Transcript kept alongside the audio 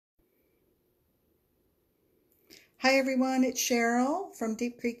Hi everyone, it's Cheryl from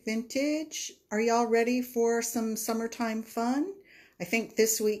Deep Creek Vintage. Are y'all ready for some summertime fun? I think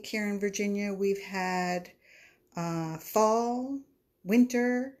this week here in Virginia we've had fall,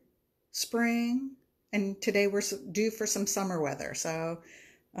 winter, spring, and today we're due for some summer weather. So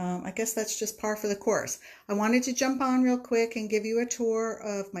I guess that's just par for the course. I wanted to jump on real quick and give you a tour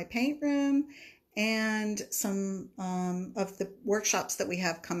of my paint room and some of the workshops that we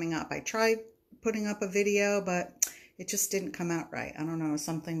have coming up. I tried putting up a video, but it just didn't come out right. I don't know,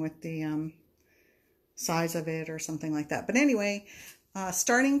 something with the size of it or something like that. But anyway,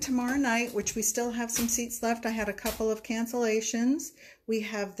 starting tomorrow night, which we still have some seats left, I had a couple of cancellations. We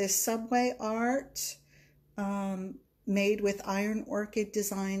have this subway art made with Iron Orchid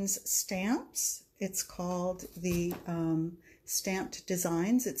Designs stamps. It's called the Stamped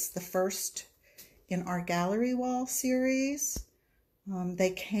Designs. It's the first in our gallery wall series. They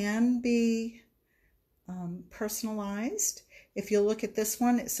can be personalized. If you look at this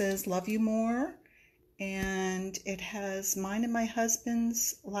one, it says "Love You More," and it has mine and my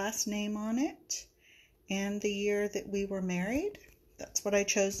husband's last name on it and the year that we were married. That's what I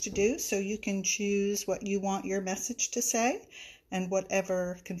chose to do. So you can choose what you want your message to say and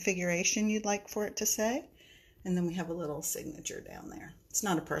whatever configuration you'd like for it to say. And then we have a little signature down there. It's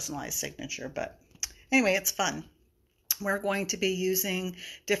not a personalized signature, but anyway, it's fun. We're going to be using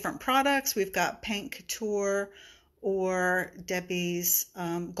different products. We've got Paint Couture or Debbie's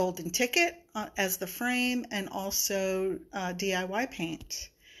Golden Ticket as the frame, and also DIY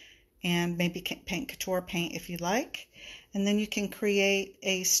paint, and maybe Paint Couture paint if you like. And then you can create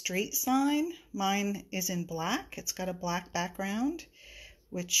a street sign. Mine is in black. It's got a black background,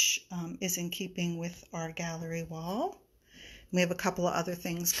 which is in keeping with our gallery wall. We have a couple of other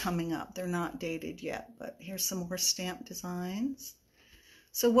things coming up. They're not dated yet, but here's some more stamp designs.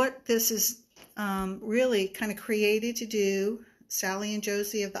 So what this is really kind of created to do, Sally and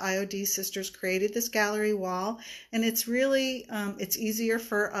Josie of the IOD Sisters created this gallery wall, and it's really, it's easier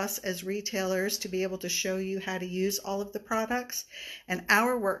for us as retailers to be able to show you how to use all of the products. And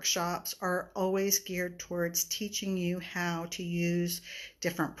our workshops are always geared towards teaching you how to use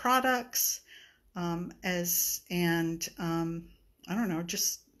different products, I don't know,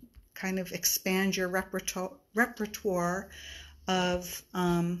 just kind of expand your repertoire of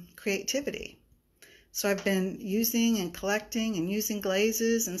creativity. So I've been using and collecting and using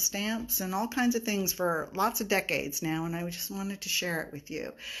glazes and stamps and all kinds of things for lots of decades now, and I just wanted to share it with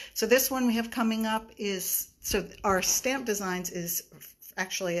you. So this one we have coming up is, so our stamp designs is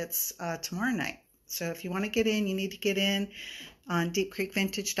actually, it's tomorrow night. So if you want to get in, you need to get in on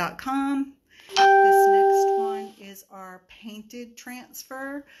deepcreekvintage.com. This next one is our painted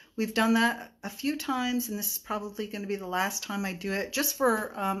transfer. We've done that a few times, and this is probably going to be the last time I do it, just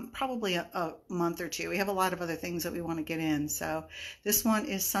for probably a month or two. We have a lot of other things that we want to get in. So this one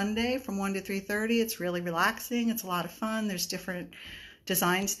is Sunday from 1 to 3:30. It's really relaxing. It's a lot of fun. There's different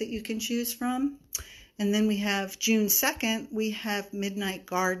designs that you can choose from. And then we have June 2nd, we have Midnight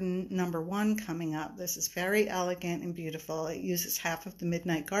Garden #1 coming up. This is very elegant and beautiful. It uses half of the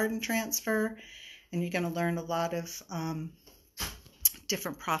Midnight Garden transfer, and you're going to learn a lot of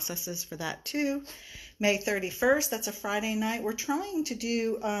different processes for that too. May 31st, that's a Friday night. We're trying to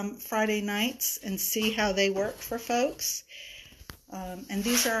do Friday nights and see how they work for folks. And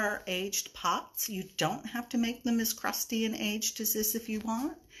these are our aged pots. You don't have to make them as crusty and aged as this if you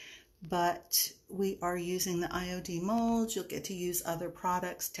want, but we are using the IOD molds. You'll get to use other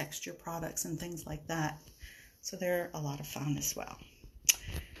products, texture products, and things like that. So they're a lot of fun as well.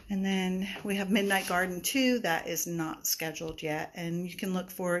 And then we have Midnight Garden 2. That is not scheduled yet. And you can look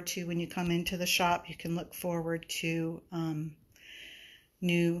forward to, when you come into the shop, you can look forward to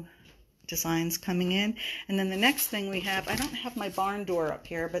new designs coming in. And then the next thing we have, I don't have my barn door up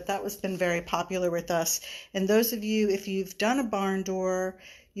here, but that was been very popular with us. And those of you, if you've done a barn door,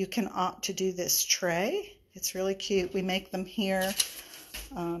 you can opt to do this tray. It's really cute. We make them here.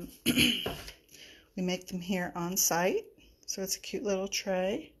 We make them here on site. So it's a cute little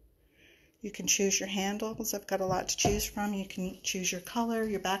tray. You can choose your handles. I've got a lot to choose from. You can choose your color,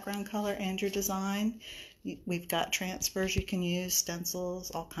 your background color, and your design. We've got transfers you can use,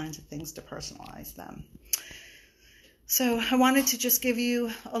 stencils, all kinds of things to personalize them. So I wanted to just give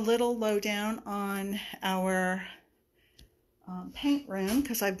you a little lowdown on our paint room,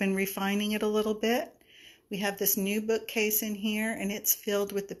 because I've been refining it a little bit. We have this new bookcase in here, and it's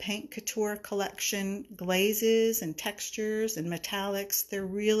filled with the Paint Couture collection glazes and textures and metallics. They're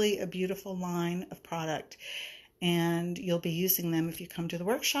really a beautiful line of product, and you'll be using them if you come to the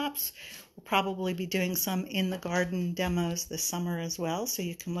workshops. We'll probably be doing some in the garden demos this summer as well, so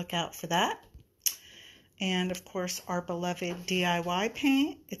you can look out for that. and of course our beloved DIY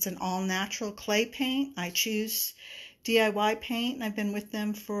paint. It's an all-natural clay paint. I choose DIY paint, and I've been with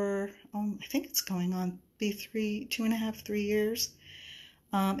them for, I think it's going on be 2.5-3 years.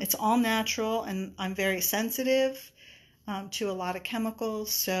 It's all natural, and I'm very sensitive to a lot of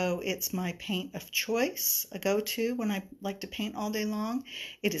chemicals, so it's my paint of choice, a go-to when I like to paint all day long.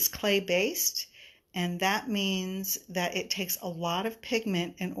 It is clay-based, and that means that it takes a lot of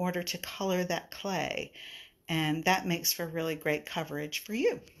pigment in order to color that clay, and that makes for really great coverage for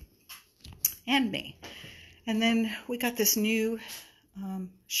you and me. And then we got this new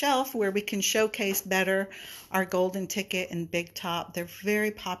shelf where we can showcase better our golden ticket and big top. They're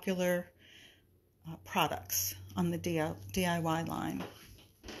very popular products on the DIY line.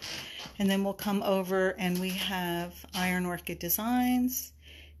 And then we'll come over and we have Iron Orchid Designs.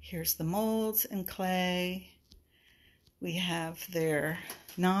 Here's the molds and clay. We have their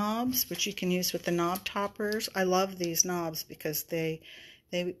knobs, which you can use with the knob toppers. I love these knobs because they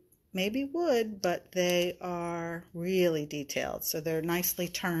may be wood, but they are really detailed, so they're nicely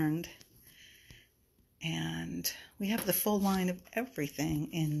turned. And we have the full line of everything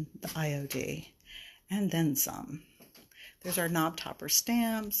in the IOD, and then some. There's our knob topper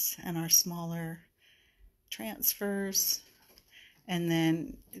stamps and our smaller transfers. And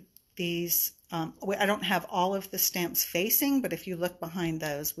then these, I don't have all of the stamps facing, but if you look behind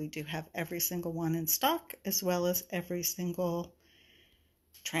those, we do have every single one in stock, as well as every single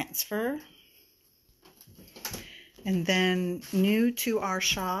transfer. And then new to our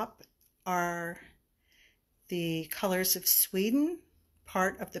shop are the Colors of Sweden,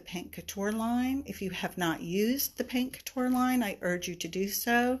 part of the Paint Couture line. If you have not used the Paint Couture line, I urge you to do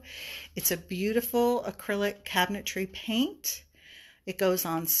so. It's a beautiful acrylic cabinetry paint. It goes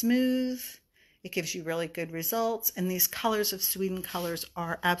on smooth. It gives you really good results. And these Colors of Sweden colors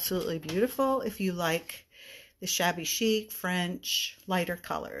are absolutely beautiful if you like the shabby chic, French, lighter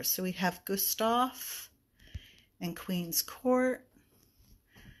colors. So we have Gustave and Queen's Court.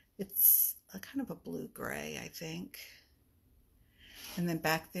 It's a kind of a blue-gray, I think. And then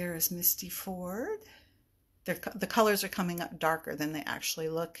back there is Misty Ford. The colors are coming up darker than they actually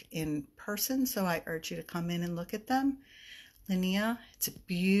look in person, so I urge you to come in and look at them. Linnea, it's a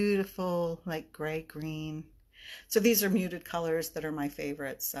beautiful, like gray-green. So these are muted colors that are my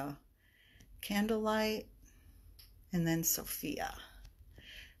favorites. So Candlelight, and then Sophia.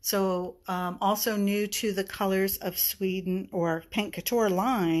 So also new to the Colors of Sweden or Paint Couture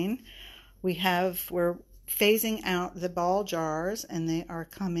line, we're phasing out the ball jars, and they are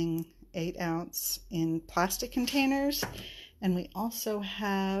coming 8 ounce in plastic containers. And we also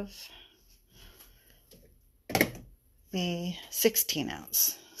have the 16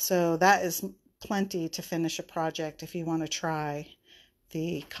 ounce. So that is plenty to finish a project if you want to try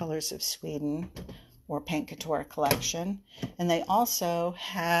the Colors of Sweden or Paint Couture collection. And they also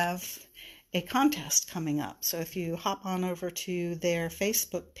have a contest coming up. So if you hop on over to their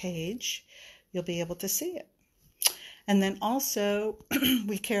Facebook page, you'll be able to see it. And then also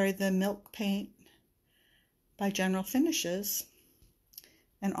we carry the Milk Paint by General Finishes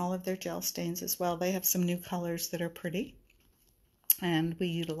and all of their gel stains as well. They have some new colors that are pretty, and we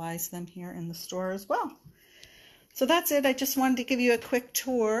utilize them here in the store as well. So that's it. I just wanted to give you a quick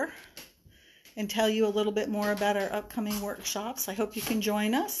tour and tell you a little bit more about our upcoming workshops. I hope you can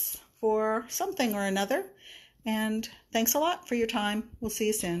join us for something or another. And thanks a lot for your time. We'll see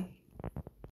you soon.